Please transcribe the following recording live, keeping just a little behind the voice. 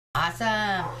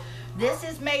Awesome. This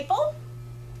is Maple.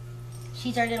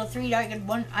 She's our little 3-legged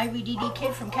one IVDD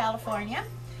kid from California.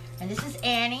 And this is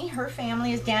Annie. Her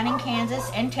family is down in Kansas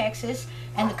and Texas.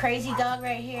 And the crazy dog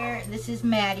right here, this is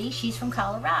Maddie. She's from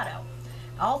Colorado.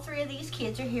 All 3 of these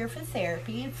kids are here for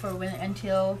therapy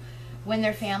until when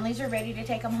their families are ready to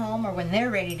take them home or when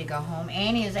they're ready to go home.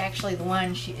 Annie is actually the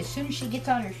one, as soon as she gets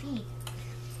on her feet,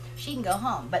 she can go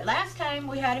home. But last time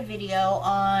we had a video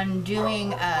on doing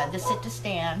the sit to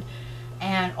stand.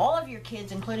 And all of your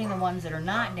kids, including the ones that are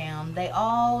not down, they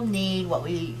all need what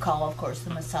we call, of course,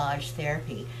 the massage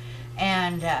therapy.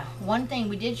 And one thing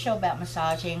we did show about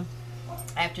massaging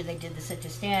after they did the sit to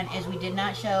stand is we did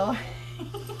not show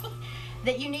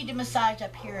that you need to massage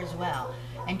up here as well.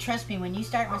 And trust me, when you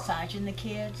start massaging the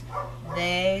kids,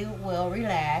 they will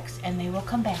relax and they will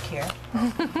come back here.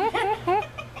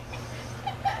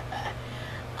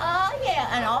 Yeah,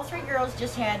 and all 3 girls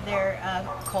just had their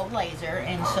cold laser,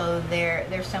 and so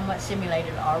they're somewhat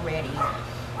simulated already.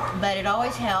 But it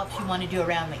always helps. You want to do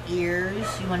around the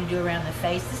ears, you want to do around the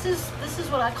face. This is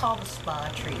what I call the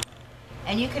spa treat.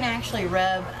 And you can actually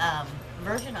rub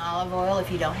virgin olive oil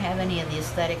if you don't have any of the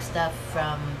aesthetic stuff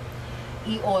from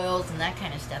e-oils and that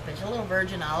kind of stuff. It's a little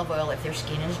virgin olive oil if their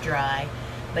skin is dry,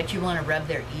 but you want to rub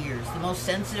their ears. The most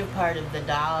sensitive part of the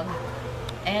dog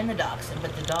and the dachshund,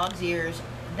 but the dog's ears,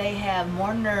 they have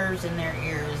more nerves in their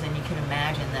ears than you can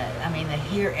imagine. That, I mean, they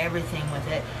hear everything with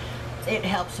it. It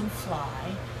helps them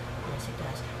fly. Yes, it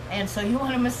does. And so you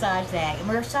want to massage that.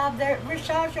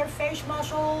 Massage their face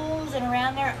muscles and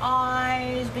around their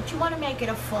eyes, but you want to make it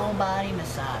a full body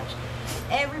massage.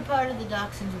 Every part of the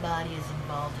dachshund's body is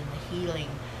involved in the healing.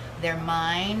 Their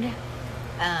mind,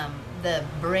 the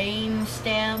brain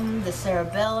stem, the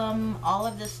cerebellum, all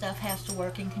of this stuff has to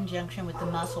work in conjunction with the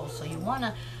muscles. So you want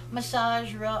to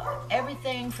massage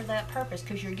everything for that purpose,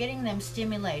 because you're getting them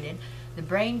stimulated. The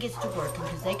brain gets to working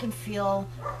because they can feel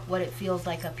what it feels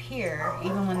like up here,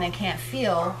 even when they can't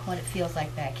feel what it feels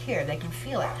like back here. They can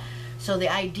feel it. So the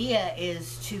idea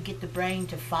is to get the brain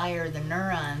to fire the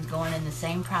neurons going in the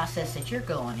same process that you're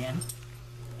going in,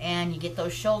 and you get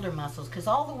those shoulder muscles, because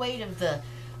all the weight of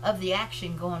the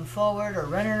action going forward or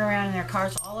running around in their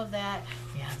cars, all of that,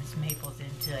 yeah, Miss Maple's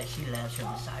into it. She loves her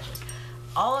massages.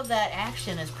 All of that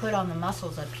action is put on the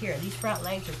muscles up here. These front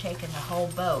legs are taking the whole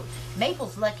boat.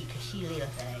 Maple's lucky because she's a little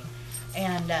thing.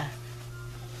 And,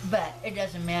 but it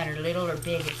doesn't matter, little or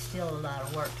big, it's still a lot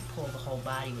of work to pull the whole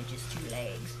body with just 2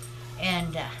 legs.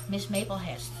 And Miss Maple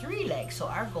has 3 legs, so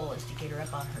our goal is to get her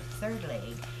up on her 3rd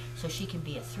leg so she can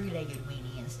be a 3-legged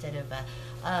weenie instead of a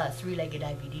 3-legged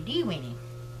IVDD weenie.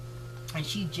 And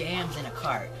she jams in a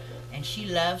cart, and she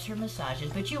loves her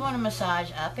massages. But you want to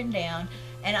massage up and down,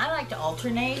 and I like to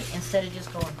alternate instead of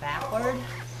just going backward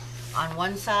on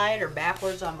one side or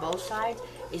backwards on both sides.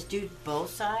 Is do both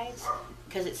sides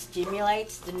because it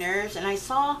stimulates the nerves. And I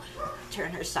saw,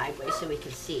 turn her sideways so we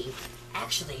can see.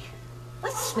 Actually,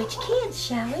 let's switch kids,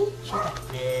 shall we? She's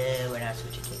like, no, we're not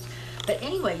switching kids. But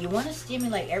anyway, you want to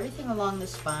stimulate everything along the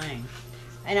spine.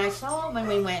 And I saw when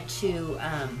we went to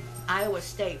Iowa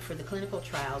State for the clinical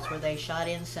trials, where they shot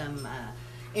in some,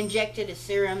 injected a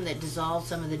serum that dissolved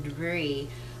some of the debris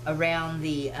around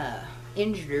the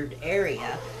injured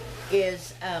area,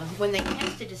 is when they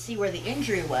tested to see where the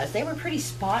injury was, they were pretty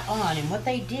spot on. And what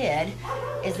they did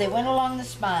is they went along the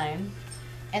spine,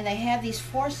 and they had these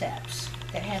forceps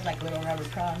that had like little rubber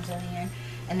prongs on the end,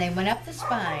 and they went up the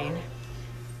spine,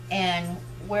 and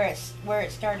where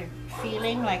it started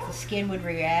feeling like the skin would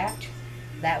react,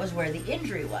 that was where the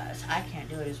injury was. I can't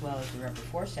do it as well as the rubber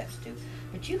forceps do,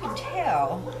 but you can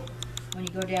tell when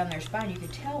you go down their spine, you can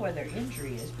tell where their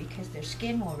injury is because their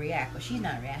skin will react. Well, she's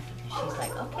not reacting because she's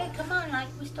like, okay, come on, like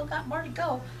we still got more to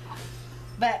go.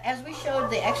 But as we showed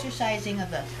the exercising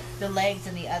of the legs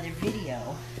in the other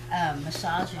video,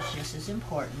 massage is just as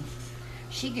important.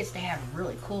 She gets to have a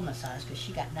really cool massage because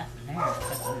she got nothing there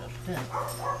except a little spoon.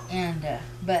 And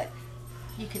but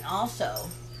you can also,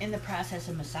 in the process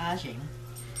of massaging,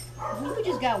 we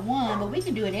just got one, but we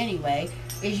can do it anyway,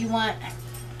 is you want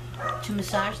to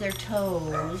massage their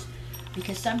toes,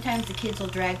 because sometimes the kids will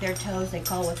drag their toes.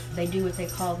 They do what they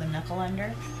call the knuckle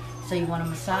under. So you want to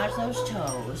massage those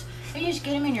toes, and you just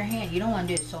get them in your hand. You don't want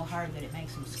to do it so hard that it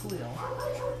makes them squeal.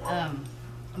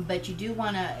 But you do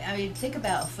want to, I mean, think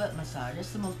about a foot massage.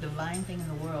 It's the most divine thing in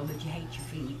the world, but you hate your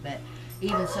feet. But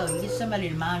even so, you get somebody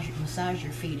to massage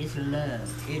your feet, it's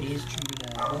love. It is true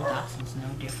love. Well, Dachshund's no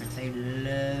different. They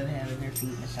love having their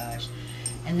feet massaged.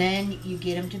 And then you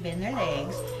get them to bend their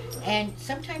legs. And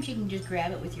sometimes you can just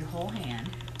grab it with your whole hand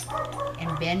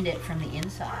and bend it from the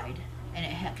inside.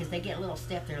 and because they get a little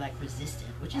stiff, they're like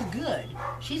resistant, which is good.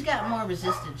 She's got more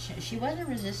resistance. She wasn't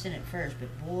resistant at first, but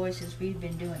boy, since we've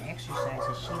been doing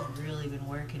exercises, she's really been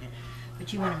working it.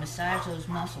 But you want to massage those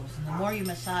muscles, and the more you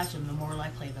massage them, the more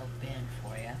likely they'll bend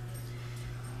for you.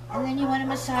 And then you want to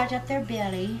massage up their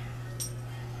belly.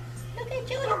 Look at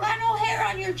you, you got no hair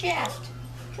on your chest.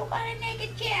 You got a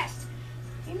naked chest.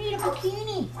 You need a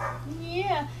bikini.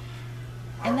 Yeah.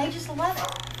 And they just love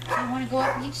it. So you want to go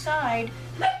up each side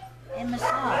and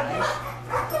massage.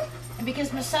 And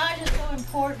because massage is so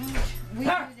important, we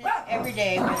do this every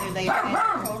day, whether they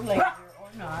have a cold laser or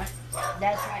not.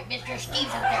 That's right, Mr.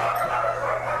 Steve's up there.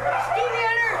 Stevie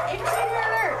alert! Intruder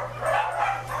alert!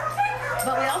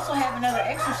 But we also have another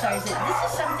exercise that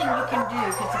this is something you can do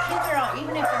because the kids are all,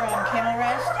 even if they're on kennel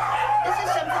rest, this is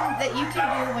something that you can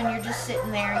do when you're just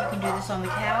sitting there. You can do this on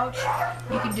the couch.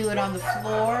 You can do it on the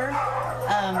floor.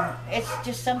 It's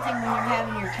just something when you're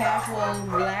having your casual,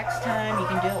 relaxed time. You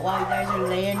can do it while you guys are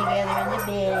laying together in the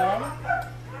bed.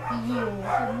 Yeah,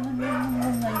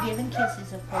 and giving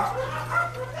kisses, of course.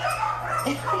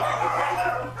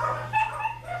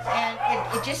 And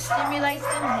it just stimulates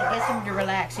them and it gets them to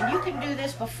relax. And you can do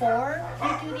this before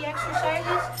you do the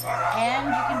exercises, and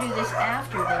you can do this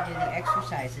after they do the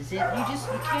exercises. You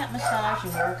can't massage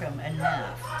and work them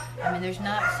enough. I mean, there's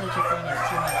not such a thing as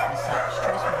too much massage.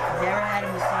 Trust me, if you've ever had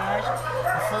a massage,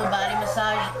 a full body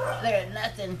massage, there's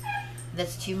nothing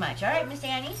that's too much. All right, Miss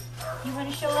Annie, you want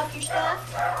to show off your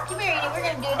stuff? Come here, Annie. We're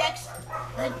going to do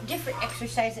a different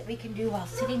exercise that we can do while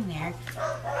sitting there.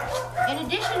 In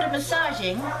addition to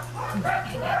massaging,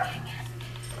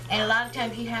 and a lot of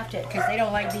times you have to, because they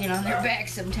don't like being on their back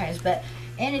sometimes, but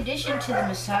in addition to the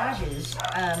massages,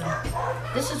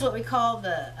 this is what we call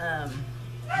the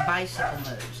bicycle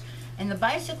moves. And the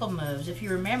bicycle moves, if you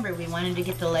remember, we wanted to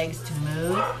get the legs to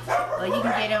move. Well, you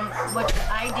can get them, what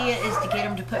the idea is to get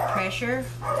them to put pressure.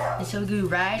 And so we go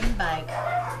ride and bike.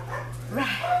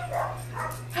 Ride.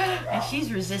 And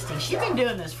she's resisting. She's been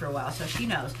doing this for a while, so she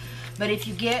knows. But if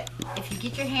you get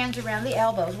your hands around the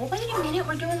elbows, well, wait a minute,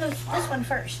 we're doing this one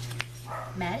first.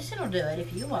 Madison will do it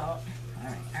if you won't. All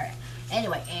right.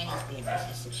 Anyway, Annie's being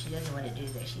resistant. She doesn't want to do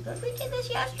this. She goes, we did this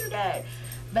yesterday.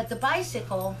 But the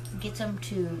bicycle gets them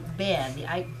to bend.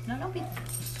 Don't be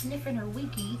sniffing or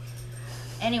winky.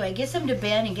 Anyway, gets them to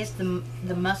bend and gets the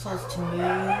muscles to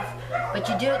move. But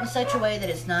you do it in such a way that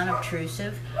it's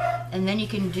non-obtrusive. And then you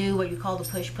can do what you call the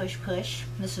push, push, push.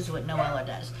 This is what Noella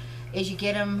does. Is you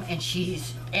get them, and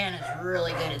Anna's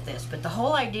really good at this. But the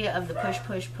whole idea of the push,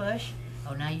 push, push,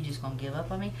 oh, now you're just going to give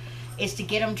up on me, is to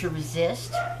get them to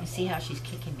resist. You see how she's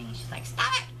kicking me. She's like,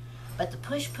 stop it! But the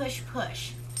push, push,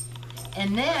 push.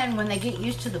 And then when they get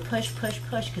used to the push, push,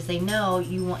 push, because they know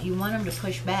you want them to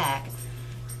push back.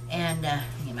 And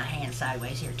get my hand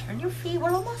sideways here. Turn your feet.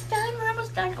 We're almost done. We're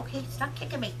almost done. Okay, stop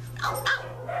kicking me. Oh,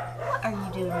 what are you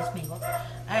doing, Miss Mabel?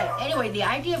 All right. Anyway, the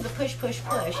idea of the push, push,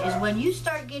 push is when you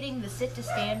start getting the sit to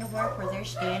stand to work, where they're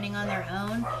standing on their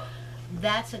own.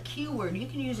 That's a cue word. You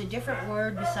can use a different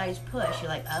word besides push. You're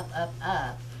like up, up,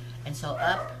 up, and so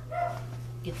up.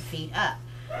 Get the feet up.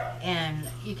 And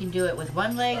you can do it with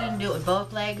one leg, you can do it with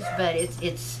both legs, but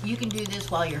you can do this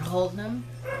while you're holding them.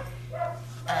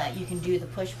 You can do the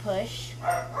push push,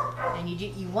 and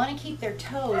you want to keep their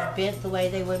toes bent the way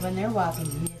they would when they're walking.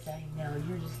 Yes, I know.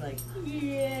 You're just like,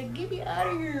 yeah, get me out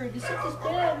of here. The sit to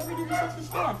stand. Let me do the sit to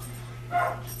stand.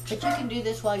 But you can do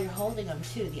this while you're holding them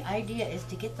too. The idea is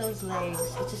to get those legs.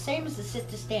 It's the same as the sit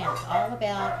to stand. It's all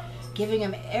about giving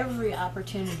them every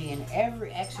opportunity and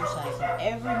every exercise and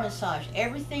every massage.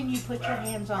 Everything you put your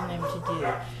hands on them to do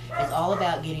is all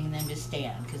about getting them to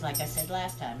stand. Because like I said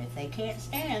last time, if they can't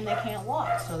stand, they can't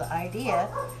walk. So the idea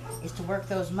is to work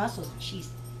those muscles. And she's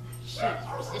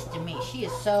resisting me. She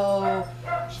is so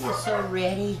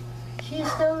ready. She is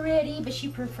so ready, but she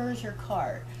prefers her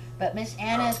cart. But Miss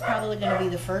Anna is probably going to be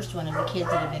the first one of the kids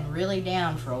that have been really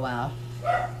down for a while.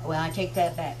 Well, I take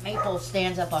that back. Maple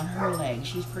stands up on her leg.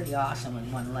 She's pretty awesome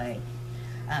with one leg.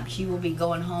 She will be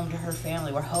going home to her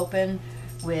family. We're hoping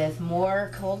with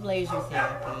more cold laser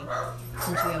therapy,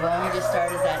 since we have only just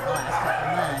started that in the last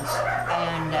couple months,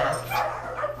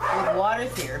 and with water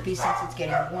therapy, since it's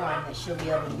getting warm, that she'll be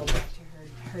able to go back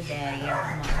to her daddy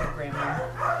and her grandma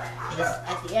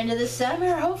at the end of the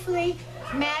summer, hopefully.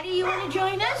 Maddie, you want to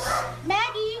join us?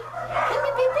 Maddie, come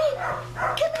here, baby.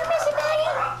 Come here, Missy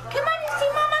Maddie. Come on, Missy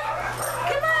Mama.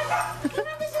 Come on. Come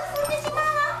on, this is for Missy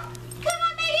Mama. Come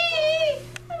on, Maddie.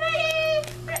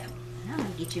 Maddie. I'm going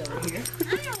to get you over here. I'm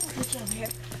going to get you over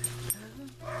here.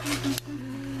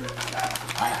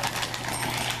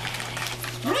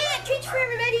 Yeah, treats for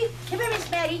everybody. Come here,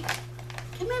 Miss Maddie.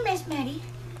 Come here, Miss Maddie.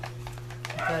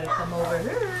 gotta come over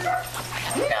here.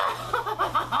 No!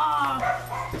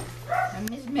 And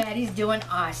Miss Maddie's doing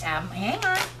awesome. Hang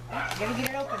on. Gotta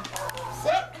get it open.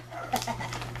 Sit.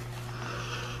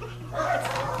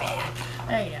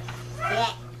 There you go.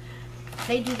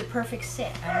 They do the perfect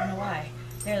sit. I don't know why.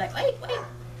 They're like, wait.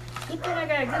 Good thing I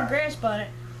got a good grasp on it.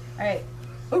 All right.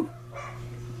 Ooh.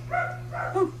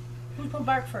 Ooh. Who's gonna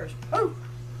bark first? Ooh.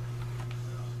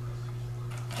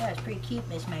 That's pretty cute,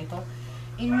 Miss Maple.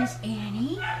 And Miss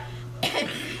Annie.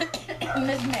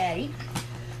 Miss Maddie.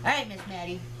 All right, Miss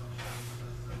Maddie.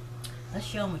 Let's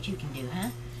show them what you can do, huh?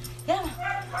 Yeah.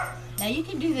 Now you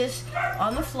can do this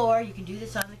on the floor. You can do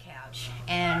this on the couch.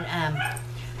 And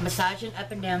massaging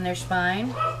up and down their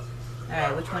spine. All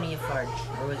right, which one are you for?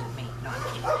 Or was it me? No,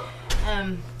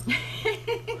 I'm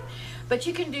kidding. But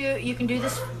you can do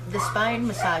the spine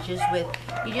massages with,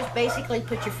 you just basically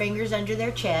put your fingers under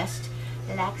their chest,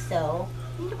 like so.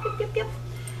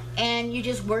 And you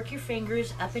just work your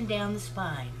fingers up and down the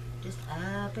spine. Just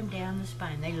up and down the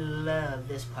spine. They love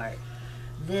this part.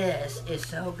 This is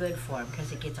so good for them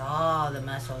because it gets all the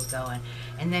muscles going.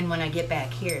 And then when I get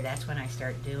back here, that's when I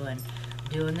start doing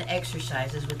the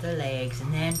exercises with the legs.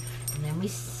 And then we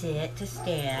sit to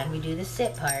stand. We do the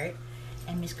sit part.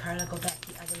 And Miss Carla go back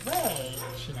the other way.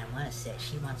 She doesn't want to sit.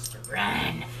 She wants to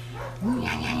run.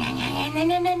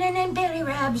 And belly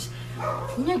rubs.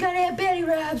 You gotta have belly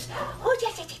rubs. Oh,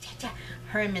 yeah.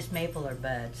 Her and Miss Maple are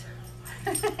buds.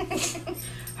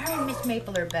 Her and Miss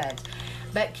Maple are buds.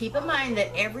 But keep in mind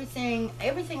that everything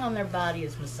on their body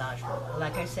is massageable.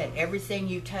 Like I said, everything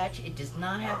you touch, it does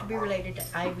not have to be related to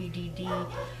IVDD,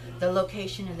 the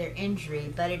location of their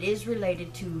injury, but it is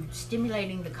related to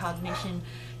stimulating the cognition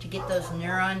to get those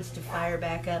neurons to fire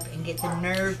back up and get the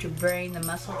nerve to brain, the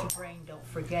muscle to brain, don't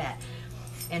forget.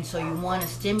 And so you want to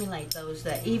stimulate those,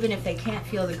 that even if they can't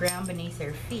feel the ground beneath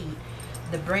their feet,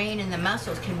 the brain and the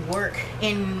muscles can work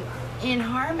in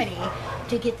harmony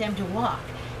to get them to walk.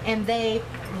 And they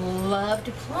love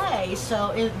to play,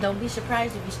 so don't be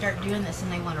surprised if you start doing this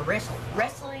and they want to wrestle.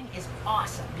 Wrestling is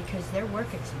awesome because they're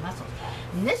working some muscles.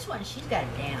 And this one, she's got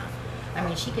it down. I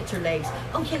mean, she gets her legs,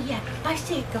 oh yeah,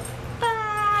 bicycle,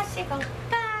 bicycle,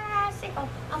 bicycle.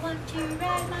 I want to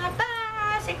ride my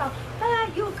bicycle.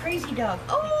 You a crazy dog.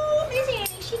 Oh, Miss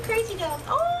Annie, she crazy dog.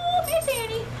 Oh, Miss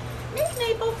Annie, Miss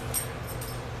Maple.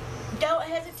 Don't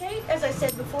hesitate, as I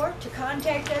said before, to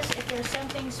contact us if there's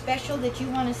something special that you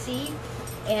want to see.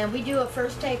 And we do a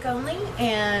first take only,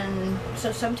 and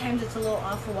so sometimes it's a little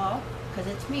off the wall, because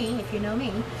it's me, if you know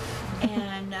me.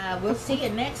 And we'll see you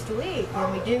next week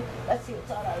when we do, let's see what's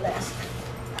on our list.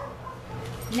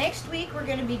 Next week we're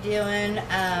going to be doing,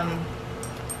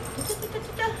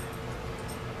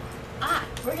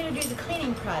 we're going to do the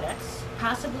cleaning products.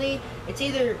 Possibly, it's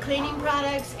either cleaning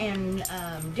products and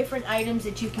different items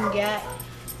that you can get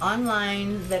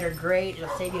online that are great, it'll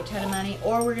save you a ton of money,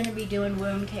 or we're going to be doing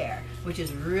wound care, which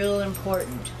is real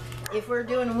important. If we're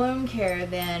doing wound care,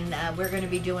 then we're going to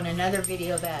be doing another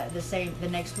video that the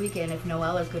next weekend, if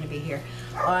Noella's going to be here,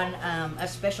 on a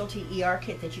specialty ER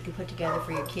kit that you can put together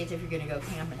for your kids if you're going to go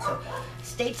camping. So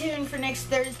stay tuned for next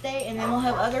Thursday, and then we'll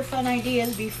have other fun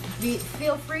ideas.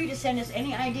 Feel free to send us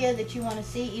any idea that you want to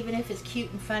see, even if it's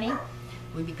cute and funny.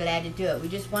 We'd be glad to do it. We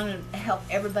just want to help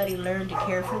everybody learn to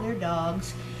care for their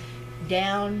dogs,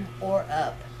 down or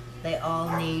up. They all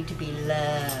need to be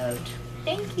loved.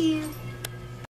 Thank you.